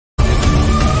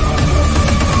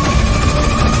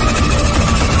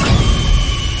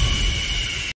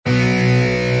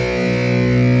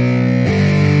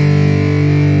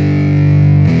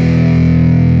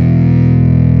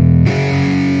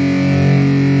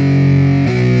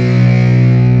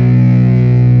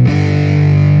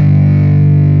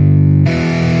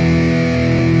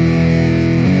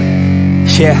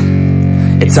Yeah,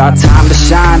 it's our time to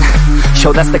shine.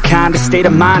 Show that's the kind of state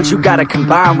of mind you gotta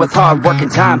combine with hard work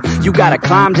and time. You gotta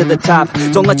climb to the top.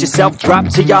 Don't let yourself drop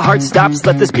till your heart stops.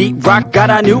 Let this beat rock. Got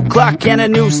a new clock and a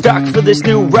new stock for this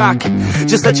new rock.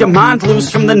 Just let your mind loose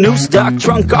from the new stock.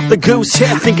 Drunk off the goose,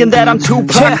 yeah. Thinking that I'm too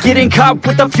pop. Getting caught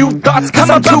with a few thoughts cause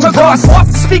I'm too lost.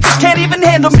 The speakers can't even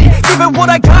handle me. Giving what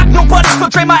I got, nobody's gonna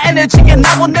drain my energy. And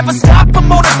I will never stop, I'm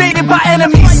motivated by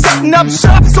enemies. Setting up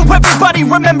shop so everybody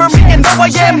remember me. And though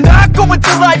I am not going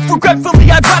through life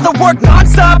regretfully, I'd rather work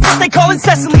non-stop, what they call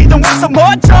incessantly, then work some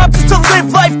more jobs just to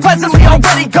live life pleasantly.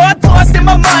 Already got lost in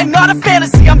my mind, not a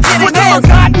fantasy, I'm getting with all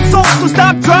forgotten souls, so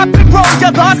stop, drop, and roll. You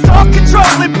lost all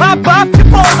control and pop off your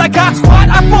balls. I got squat,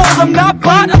 I fall, I'm not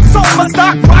bought, I'm sold. My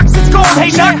stock rocks, it's gold. Hey,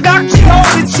 knock, knock, she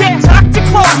holding shit, talk to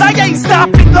close. I ain't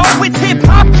stopping though, it's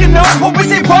hip-hop, you know. Or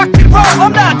is it rock and roll?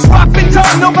 I'm not dropping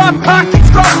down, no, my pocket's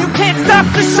grown. You can't stop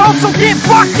the show, so get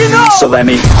rockin' on. So let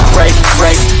me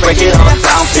break it all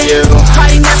down for you.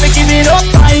 I ain't never giving up,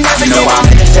 I ain't never giving up. I'm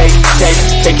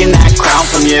taking that crown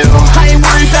from you. I ain't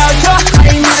worried about you, I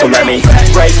ain't never. So let me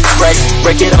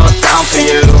break it all down for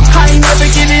you. I ain't never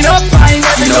giving up, I ain't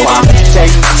never giving up. I'm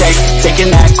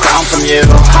taking that crown from you.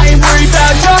 I ain't worried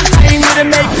about you, I ain't here to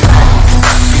make.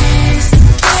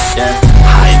 Yeah,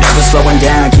 I ain't never slowing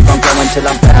down, keep on going till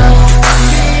I'm found.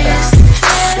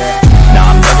 No,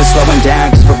 I'm never slowing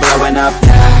down, cause we're blowing up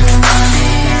now.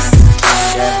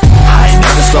 I ain't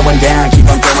never slowing down, keep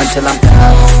on going till I'm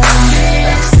down.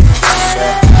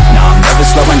 No, I'm never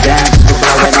slowing down, cause we're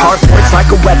blowing up. It's like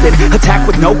a weapon, attack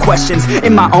with no questions.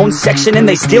 In my own section and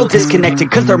they still disconnected,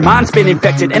 cause their mind's been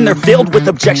infected and they're filled with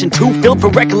objection. Too filled for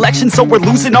recollection, so we're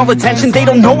losing all attention. They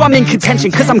don't know I'm in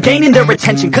contention, cause I'm gaining their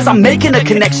attention. Cause I'm making a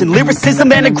connection,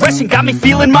 lyricism and aggression got me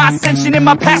feeling my ascension. In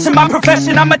my passion, my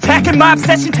profession, I'm attacking my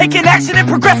obsession. Taking action and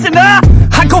progressing, I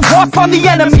go off on the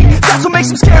enemy, that's what makes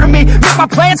them scared of me. Make my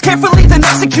plans carefully, then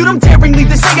execute them daringly.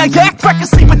 They say I act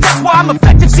recklessly, but that's why I'm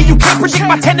effective. See, you can't predict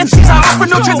my tendencies, I offer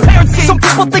no transparency. Some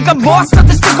people think I'm lost,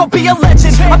 others think I'll be a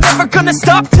legend. I'm never gonna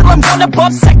stop till I'm one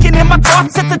above second. And my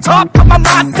thoughts at the top, but my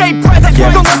mind stay present.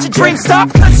 Don't let your dreams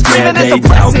stop, cause dreaming is a blessing. They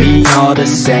tell me all the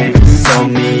same,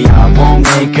 told me I won't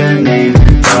make a name.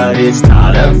 But it's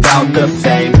not about the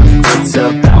fame, it's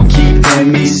about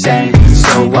keeping me sane.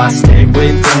 So I stay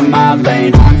within my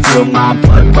lane, feel my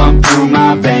blood pump through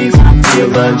my veins. Feel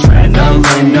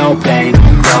adrenaline, no pain,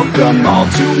 welcome all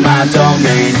to my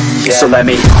domain. So let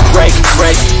me break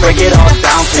it all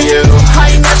down for you.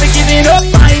 I ain't never giving up,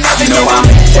 I ain't never giving up. I'm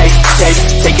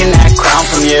taking that crown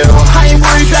from you. I ain't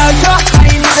worried about you,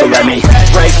 I ain't never. So let me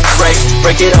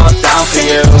break it all down for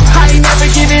you. I ain't never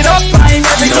giving up, I ain't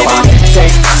never giving up. I'm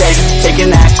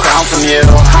taking that crown from you.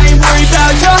 I ain't worried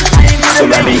about you, I ain't never. So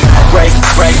let me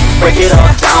break it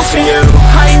all down for you.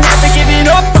 I ain't never giving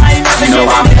up, I ain't never giving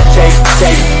up. I'm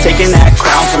taking that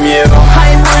crown from you.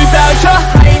 I ain't worried about you,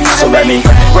 I ain't never. So let me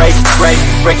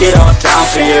break it all down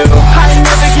for you. I ain't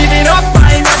never giving up,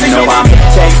 I ain't never giving up. I'm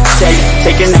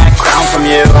taking that crown from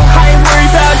you. I ain't worried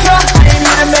about you,